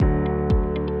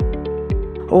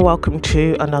welcome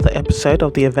to another episode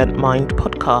of the Event Mind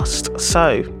podcast.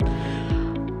 So,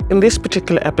 in this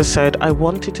particular episode, I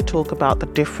wanted to talk about the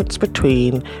difference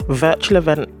between virtual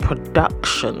event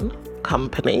production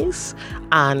companies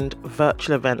and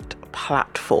virtual event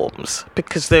platforms,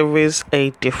 because there is a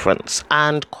difference.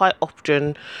 And quite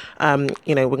often,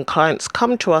 when clients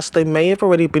come to us, they may have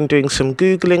already been doing some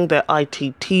Googling. Their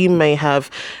IT team may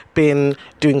have been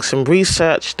doing some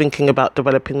research, thinking about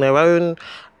developing their own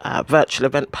virtual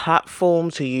event platform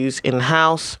to use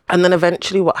in-house. And then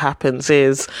eventually what happens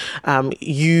is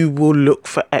you will look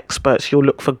for experts. You'll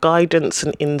look for guidance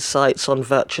and insights on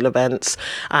virtual events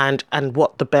and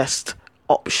what the best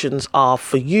options are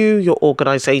for you, your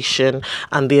organization,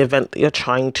 and the event that you're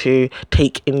trying to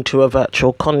take into a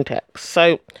virtual context.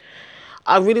 So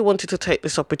I really wanted to take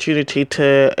this opportunity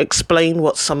to explain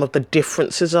what some of the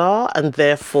differences are, and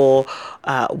therefore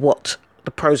what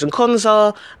the pros and cons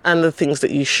are, and the things that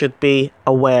you should be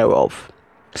aware of.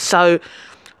 So,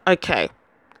 okay,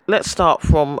 let's start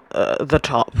from the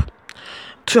top.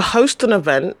 To host an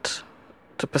event,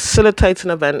 to facilitate an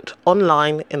event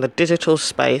online in the digital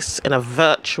space in a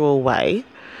virtual way,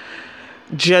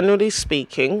 generally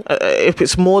speaking, if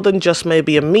it's more than just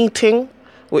maybe a meeting,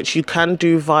 which you can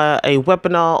do via a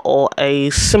webinar or a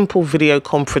simple video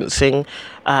conferencing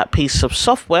piece of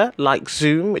software like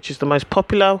Zoom, which is the most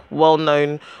popular,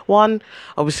 well-known one.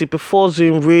 Obviously, before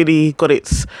Zoom really got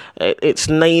its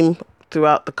name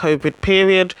throughout the COVID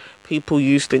period, people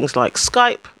use things like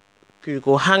Skype,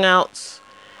 Google Hangouts.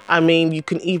 I mean, you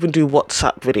can even do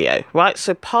WhatsApp video, right?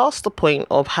 So past the point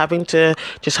of having to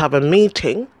just have a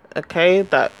meeting, okay,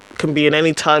 that can be in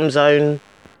any time zone,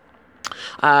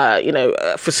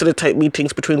 facilitate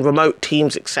meetings between remote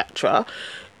teams, etc.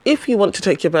 If you want to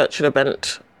take your virtual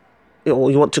event,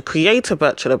 or you want to create a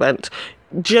virtual event,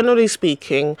 generally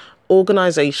speaking,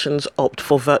 organizations opt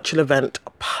for virtual event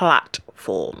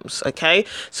platforms, okay?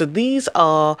 So these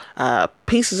are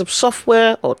pieces of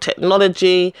software or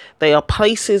technology. They are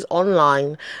places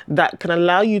online that can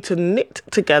allow you to knit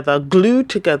together, glue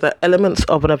together elements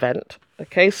of an event.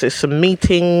 Okay, so some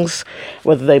meetings,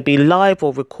 whether they be live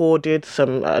or recorded,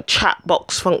 some chat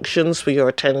box functions for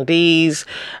your attendees,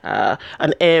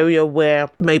 an area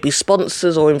where maybe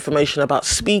sponsors or information about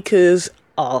speakers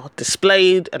are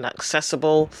displayed and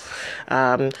accessible.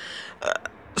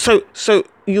 So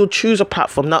you'll choose a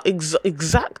platform. Now,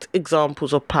 exact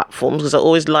examples of platforms, because I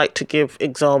always like to give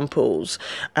examples.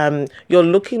 You're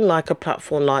looking like a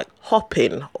platform like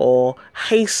Hopin or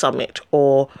Hey Summit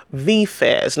or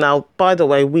vFairs. Now, by the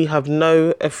way, we have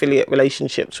no affiliate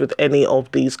relationships with any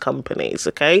of these companies,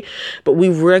 okay? But we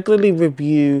regularly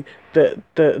review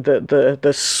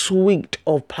the suite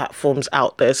of platforms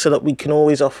out there so that we can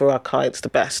always offer our clients the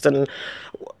best. And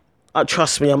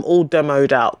trust me, I'm all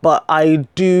demoed out, but I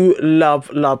do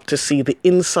love to see the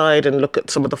inside and look at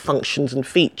some of the functions and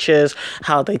features,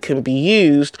 how they can be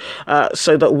used,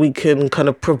 so that we can kind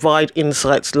of provide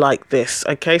insights like this.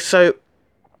 Okay, so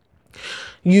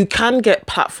you can get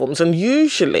platforms, and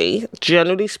usually,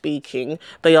 generally speaking,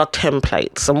 they are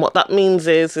templates. And what that means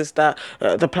is that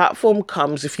the platform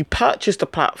comes, if you purchase the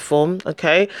platform,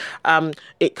 okay,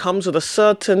 it comes with a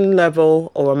certain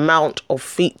level or amount of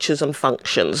features and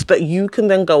functions that you can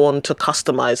then go on to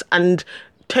customize. And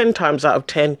 10 times out of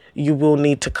 10, you will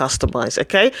need to customize,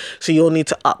 okay? So you'll need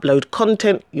to upload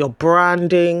content, your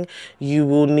branding, you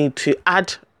will need to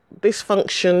add this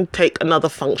function, take another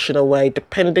function away,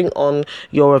 depending on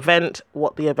your event,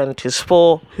 what the event is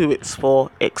for, who it's for,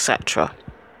 etc.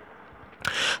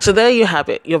 So there you have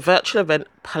it, your virtual event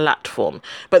platform.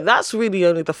 But that's really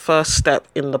only the first step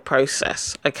in the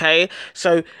process, okay?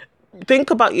 So think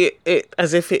about it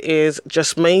as if it is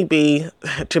just maybe,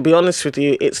 to be honest with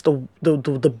you, it's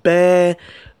the bare,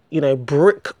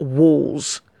 brick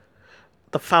walls,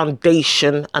 the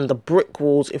foundation and the brick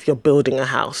walls if you're building a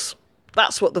house.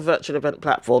 That's what the virtual event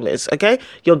platform is, okay?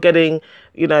 You're getting,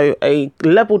 a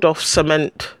leveled off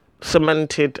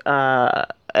cemented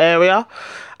area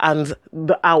and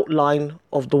the outline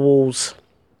of the walls.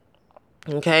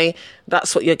 Okay,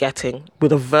 that's what you're getting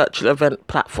with a virtual event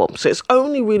platform. So it's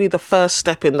only really the first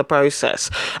step in the process.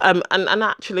 And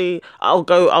actually,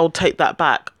 I'll take that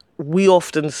back. We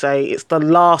often say it's the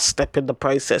last step in the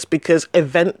process, because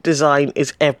event design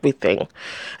is everything.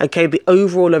 Okay, the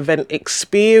overall event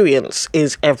experience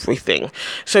is everything.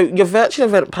 So your virtual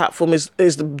event platform is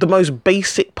the most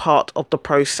basic part of the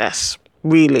process,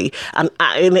 really, and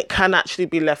it can actually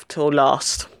be left till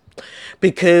last,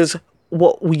 because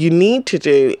what you need to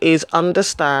do is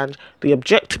understand the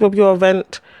objective of your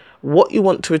event, what you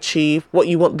want to achieve, what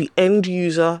you want the end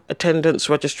user, attendance,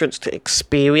 registrants to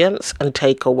experience and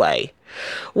take away.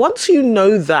 Once you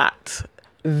know that,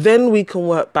 then we can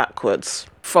work backwards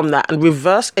from that and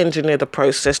reverse engineer the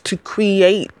process to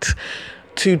create,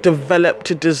 to develop,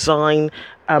 to design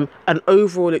an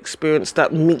overall experience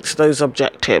that meets those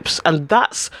objectives. And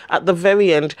that's at the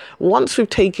very end. Once we've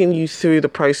taken you through the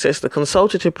process, the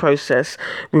consultative process,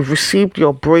 we've received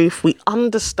your brief, we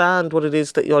understand what it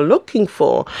is that you're looking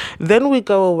for, then we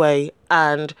go away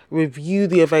and review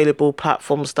the available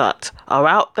platforms that are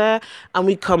out there, and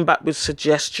we come back with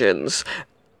suggestions.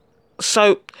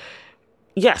 So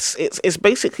yes, it's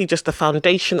basically just the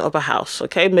foundation of a house,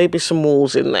 okay? Maybe some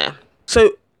walls in there.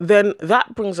 So then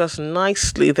that brings us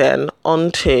nicely then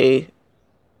onto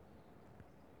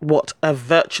what a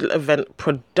virtual event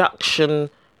production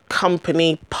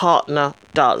company partner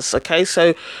does, okay?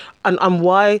 So, and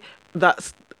why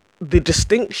that's the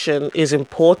distinction is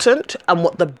important, and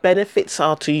what the benefits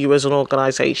are to you as an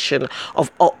organization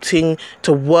of opting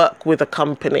to work with a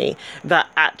company that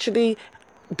actually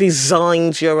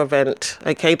designs your event.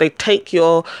 Okay, they take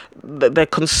they're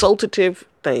consultative,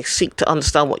 they seek to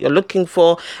understand what you're looking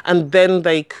for, and then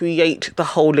they create the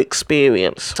whole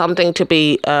experience. Something to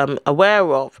be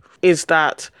aware of is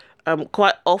that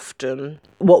quite often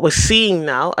what we're seeing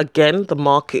now, again, the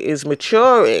market is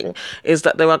maturing, is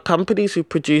that there are companies who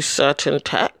produce certain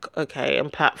tech, okay,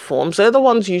 and platforms. They're the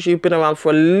ones usually who've been around for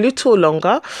a little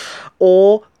longer,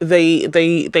 or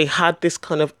they had this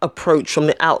kind of approach from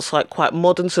the outside, quite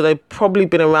modern, so they've probably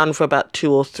been around for about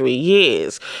 2 or 3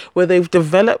 years, where they've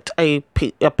developed a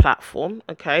platform,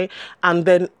 okay, and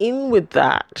then in with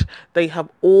that, they have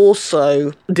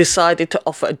also decided to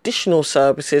offer additional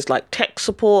services like tech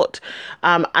support,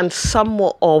 and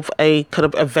somewhat of a kind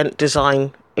of event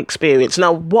design experience.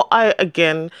 Now, what I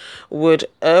again would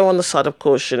err on the side of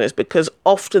caution is because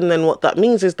often then what that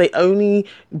means is they only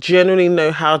generally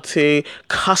know how to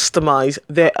customize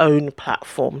their own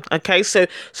platform. Okay, so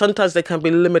sometimes there can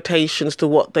be limitations to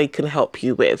what they can help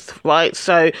you with, right?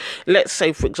 So let's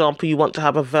say, for example, you want to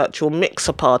have a virtual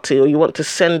mixer party, or you want to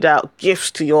send out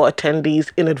gifts to your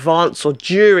attendees in advance or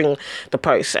during the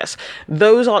process.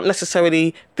 Those aren't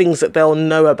necessarily things that they'll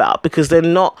know about because they're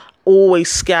not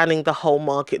always scanning the whole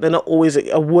market. They're not always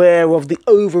aware of the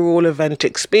overall event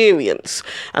experience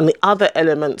and the other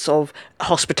elements of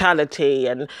hospitality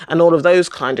and all of those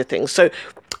kind of things. So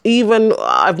even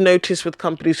I've noticed with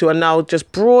companies who are now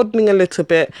just broadening a little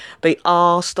bit, they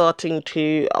are starting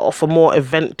to offer more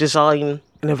event design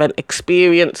and event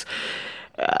experience.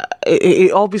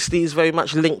 It obviously is very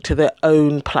much linked to their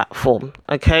own platform.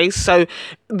 Okay, so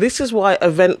this is why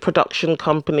event production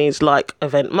companies like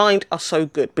EventMind are so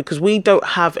good, because we don't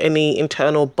have any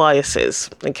internal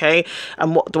biases. Okay,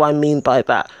 and what do I mean by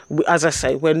that? As I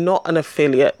say, we're not an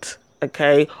affiliate,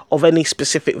 okay, of any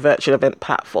specific virtual event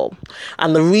platform.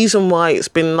 And the reason why it's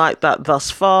been like that thus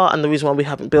far, and the reason why we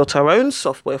haven't built our own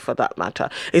software for that matter,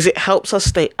 is it helps us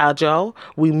stay agile,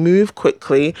 we move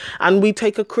quickly, and we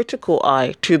take a critical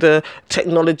eye to the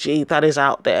technology that is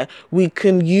out there. We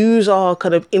can use our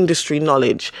kind of industry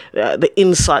knowledge, the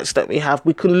insights that we have,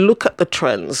 we can look at the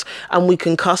trends, and we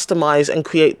can customize and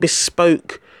create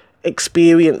bespoke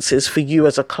experiences for you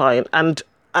as a client, and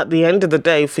at the end of the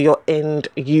day, for your end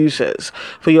users,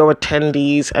 for your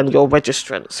attendees and your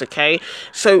registrants, okay?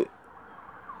 So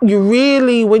you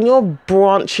really, when you're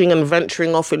branching and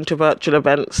venturing off into virtual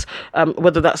events,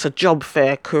 whether that's a job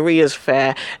fair, careers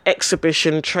fair,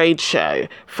 exhibition, trade show,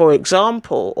 for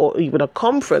example, or even a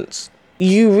conference,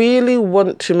 you really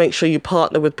want to make sure you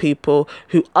partner with people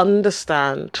who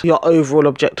understand your overall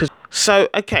objectives. So,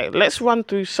 okay, let's run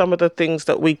through some of the things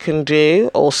that we can do,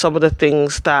 or some of the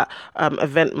things that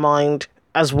EventMind,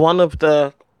 as one of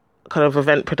the kind of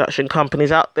event production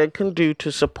companies out there, can do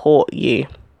to support you.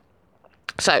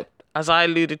 So, as I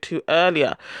alluded to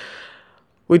earlier,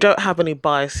 we don't have any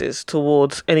biases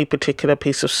towards any particular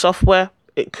piece of software.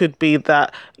 It could be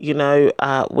that,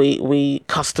 we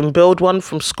custom build one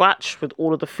from scratch with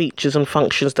all of the features and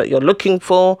functions that you're looking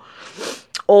for.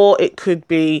 Or it could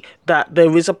be that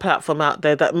there is a platform out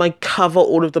there that might cover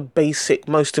all of the basic,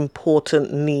 most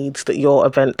important needs that your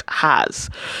event has.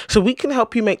 So we can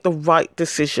help you make the right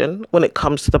decision when it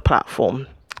comes to the platform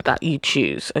that you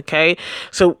choose, okay?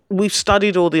 So we've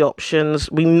studied all the options.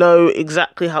 We know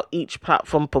exactly how each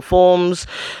platform performs.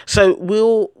 So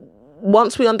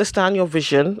once we understand your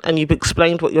vision and you've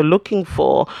explained what you're looking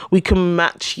for, we can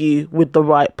match you with the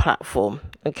right platform.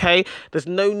 Okay, there's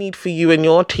no need for you and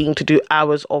your team to do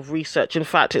hours of research. In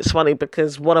fact, it's funny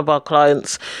because one of our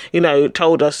clients,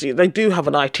 told us they do have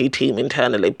an IT team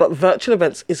internally, but virtual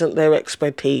events isn't their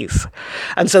expertise.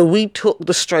 And so we took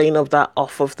the strain of that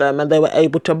off of them, and they were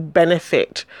able to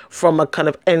benefit from a kind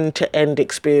of end-to-end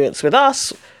experience with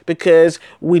us because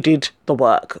we did the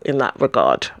work in that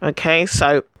regard. Okay,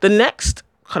 so the next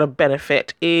kind of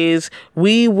benefit is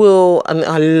we will, and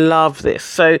I love this.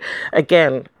 So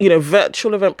again,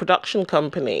 virtual event production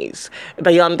companies,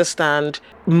 they understand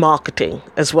marketing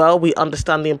as well. We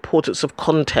understand the importance of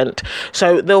content.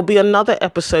 So there'll be another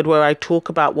episode where I talk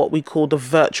about what we call the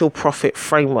virtual profit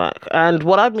framework. And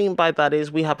what I mean by that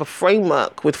is we have a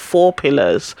framework with 4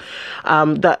 pillars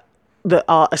that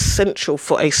are essential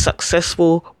for a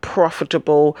successful,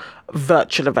 profitable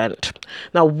virtual event.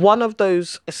 Now, one of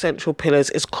those essential pillars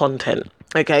is content.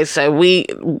 Okay, so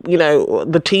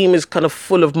the team is kind of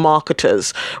full of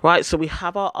marketers, right? So we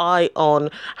have our eye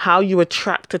on how you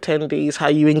attract attendees, how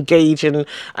you engage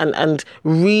and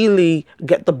really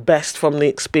get the best from the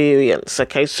experience.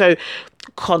 Okay, so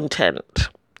content.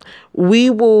 We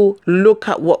will look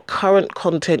at what current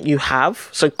content you have,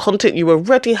 so content you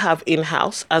already have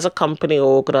in-house as a company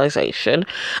or organization,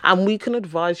 and we can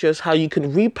advise you as how you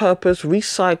can repurpose,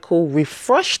 recycle,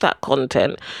 refresh that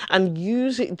content and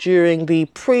use it during the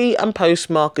pre and post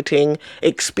marketing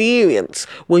experience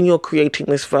when you're creating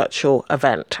this virtual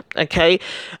event. Okay,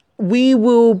 we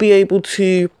will be able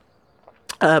to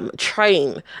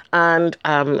train and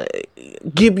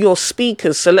give your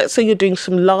speakers. So let's say you're doing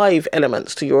some live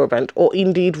elements to your event or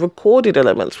indeed recorded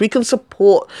elements. We can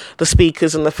support the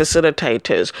speakers and the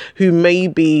facilitators who may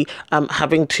be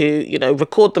having to,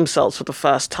 record themselves for the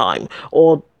first time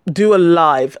or do a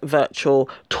live virtual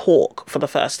talk for the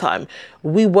first time.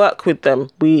 We work with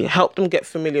them. We help them get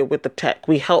familiar with the tech.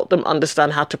 We help them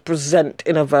understand how to present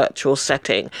in a virtual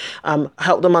setting,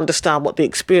 help them understand what the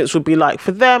experience would be like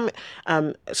for them,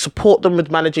 support them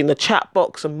with managing the chat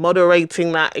box and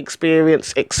moderating that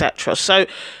experience, etc. So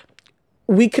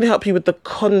we can help you with the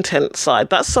content side.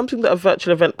 That's something that a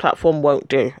virtual event platform won't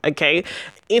do, okay?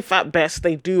 If at best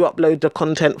they do upload the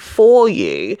content for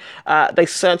you, they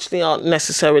certainly aren't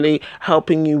necessarily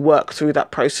helping you work through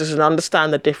that process and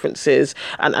understand the differences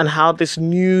and how this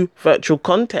new virtual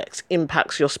context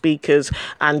impacts your speakers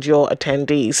and your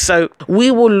attendees. So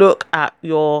we will look at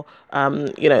your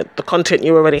the content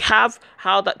you already have,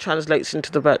 how that translates into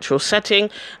the virtual setting,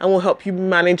 and will help you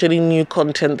manage any new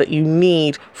content that you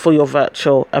need for your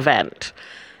virtual event.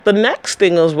 The next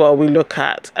thing as well we look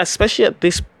at, especially at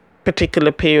this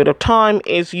particular period of time,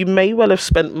 is you may well have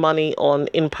spent money on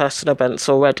in-person events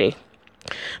already.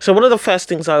 So one of the first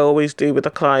things I always do with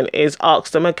a client is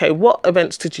ask them, okay, what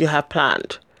events did you have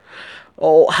planned?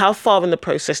 Or how far in the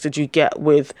process did you get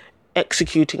with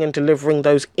executing and delivering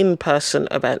those in-person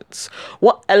events?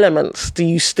 What elements do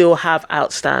you still have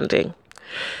outstanding?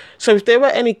 So if there were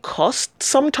any costs,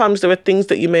 sometimes there are things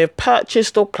that you may have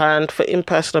purchased or planned for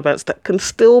in-person events that can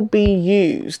still be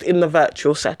used in the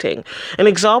virtual setting. An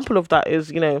example of that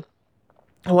is,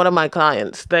 one of my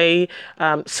clients, they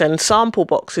send sample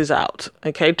boxes out,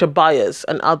 okay, to buyers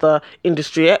and other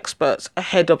industry experts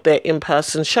ahead of their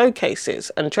in-person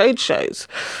showcases and trade shows.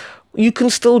 You can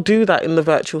still do that in the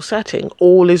virtual setting.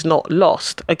 All is not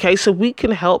lost. Okay, so we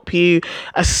can help you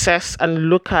assess and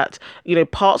look at,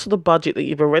 parts of the budget that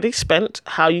you've already spent,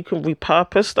 how you can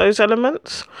repurpose those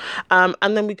elements. And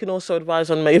then we can also advise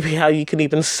on maybe how you can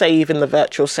even save in the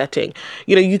virtual setting.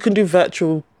 You can do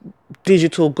virtual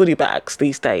digital goodie bags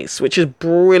these days, which is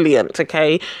brilliant.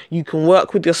 Okay, you can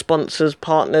work with your sponsors,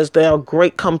 partners. There are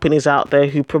great companies out there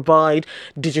who provide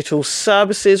digital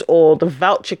services, or the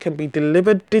voucher can be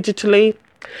delivered digitally.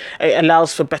 It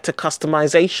allows for better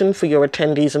customization for your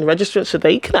attendees and registrants, so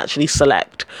they can actually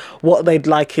select what they'd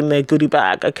like in their goodie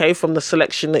bag, okay, from the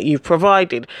selection that you've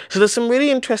provided. So there's some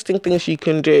really interesting things you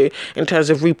can do in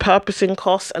terms of repurposing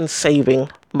costs and saving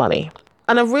money.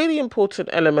 And a really important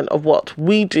element of what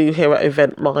we do here at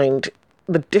EventMind,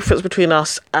 the difference between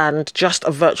us and just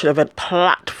a virtual event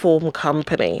platform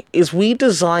company, is we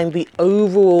design the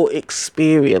overall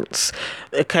experience,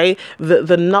 okay?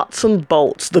 The nuts and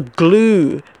bolts, the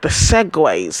glue, the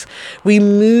segues. We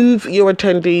move your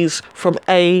attendees from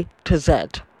A to Z,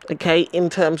 okay, in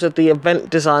terms of the event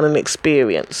design and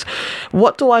experience.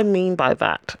 What do I mean by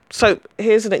that? So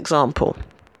here's an example.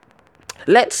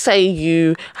 Let's say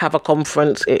you have a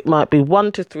conference, it might be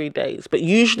 1 to 3 days, but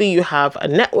usually you have a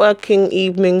networking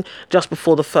evening just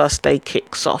before the first day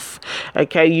kicks off.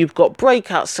 Okay, you've got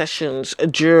breakout sessions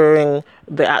during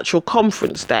the actual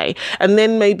conference day, and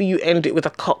then maybe you end it with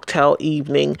a cocktail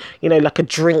evening, like a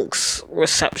drinks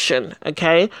reception.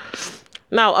 Okay,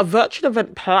 Now, a virtual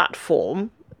event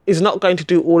platform is not going to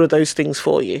do all of those things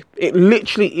for you. It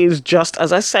literally is just,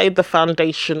 as I say, the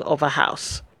foundation of a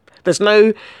house. There's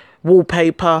no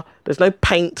wallpaper, there's no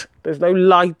paint, there's no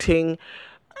lighting,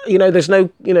 there's no,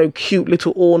 cute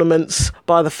little ornaments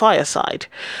by the fireside.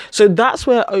 So that's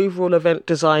where overall event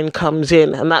design comes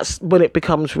in, and that's when it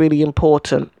becomes really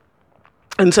important.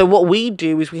 And so what we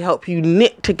do is we help you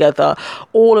knit together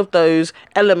all of those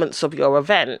elements of your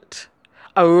event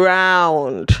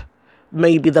around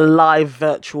maybe the live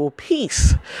virtual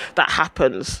piece that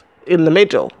happens in the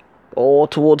middle or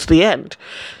towards the end.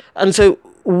 And so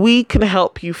we can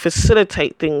help you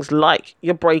facilitate things like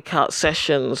your breakout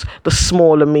sessions, the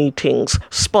smaller meetings,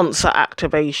 sponsor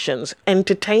activations,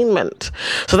 entertainment.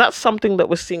 So that's something that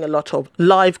we're seeing a lot of.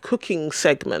 Live cooking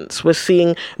segments. We're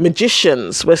seeing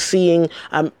magicians. We're seeing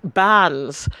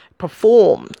bands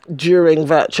perform during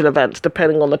virtual events,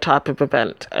 depending on the type of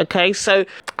event. Okay, so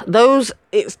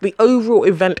it's the overall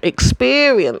event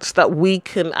experience that we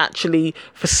can actually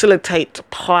facilitate,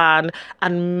 plan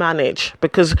and manage,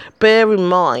 because bear in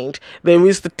mind there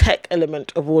is the tech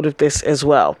element of all of this as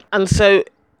well. And so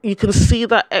you can see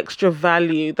that extra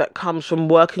value that comes from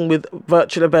working with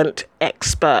virtual event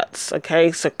experts.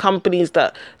 Okay, so companies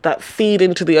that feed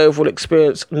into the overall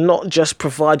experience, not just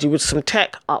provide you with some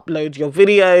tech, upload your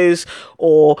videos,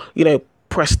 or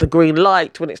press the green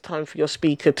light when it's time for your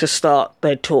speaker to start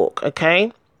their talk.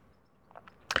 Okay.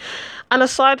 And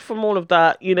aside from all of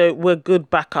that, we're good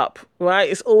backup, right?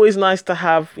 It's always nice to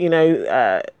have,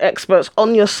 experts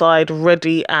on your side,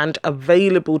 ready and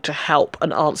available to help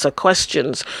and answer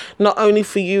questions, not only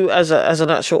for you as an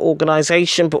actual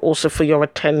organization, but also for your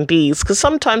attendees. Because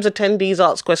sometimes attendees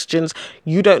ask questions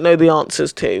you don't know the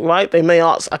answers to, right? They may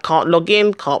ask, I can't log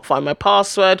in, can't find my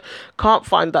password, can't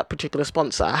find that particular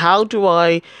sponsor. How do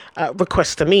I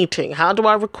request a meeting? How do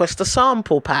I request a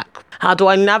sample pack? How do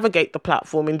I navigate the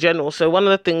platform in general? So one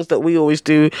of the things that we always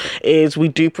do is we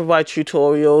do provide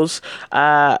tutorials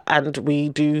and we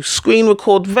do screen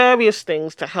record various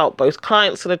things to help both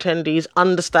clients and attendees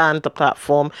understand the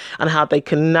platform and how they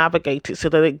can navigate it so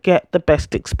that they get the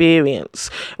best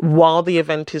experience while the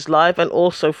event is live, and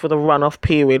also for the run-off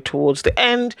period towards the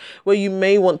end, where you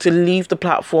may want to leave the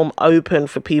platform open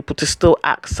for people to still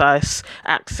access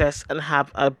and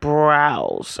have a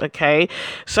browse. Okay,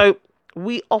 so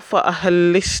we offer a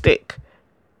holistic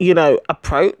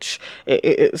approach.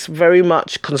 It's very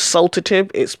much consultative,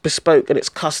 it's bespoke, and it's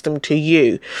custom to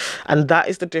you. And that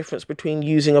is the difference between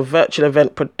using a virtual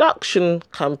event production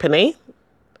company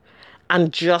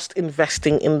and just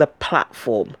investing in the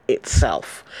platform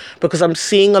itself. Because I'm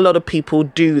seeing a lot of people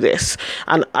do this.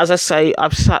 And as I say,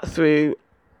 I've sat through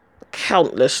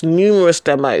numerous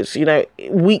demos.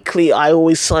 Weekly I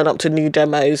always sign up to new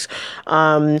demos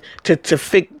to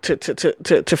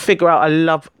figure out. I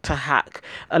love to hack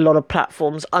a lot of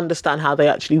platforms, understand how they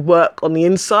actually work on the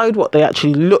inside, what they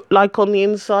actually look like on the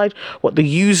inside, what the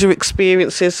user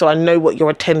experience is, so I know what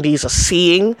your attendees are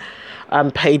seeing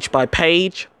page by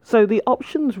page. So the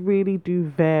options really do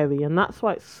vary, and that's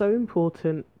why it's so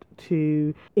important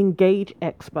to engage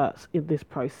experts in this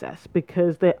process,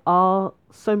 because there are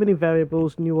so many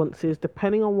variables, nuances,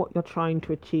 depending on what you're trying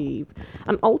to achieve,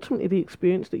 and ultimately the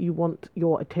experience that you want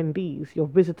your attendees, your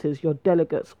visitors, your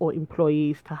delegates or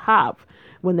employees to have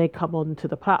when they come onto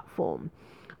the platform.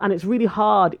 And it's really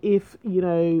hard if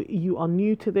you are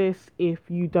new to this, if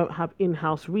you don't have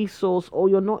in-house resource, or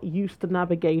you're not used to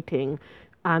navigating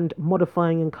and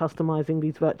modifying and customizing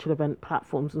these virtual event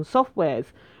platforms and softwares,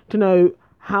 to know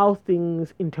how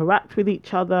things interact with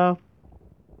each other,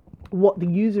 what the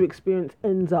user experience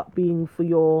ends up being for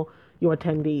your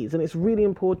attendees. And it's really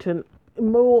important.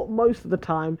 Most of the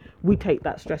time we take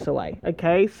that stress away.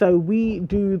 Okay, so we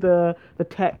do the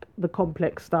tech, the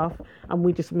complex stuff, and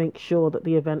we just make sure that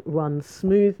the event runs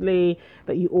smoothly,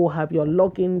 that you all have your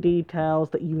login details,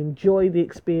 that you enjoy the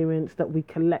experience, that we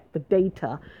collect the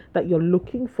data that you're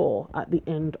looking for at the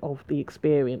end of the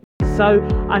experience. So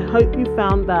I hope you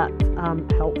found that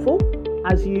helpful.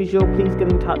 As usual, please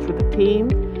get in touch with the team.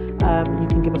 You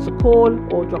can give us a call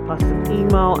or drop us an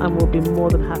email, and we'll be more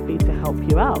than happy to help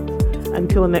you out.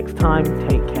 Until next time,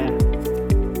 take care.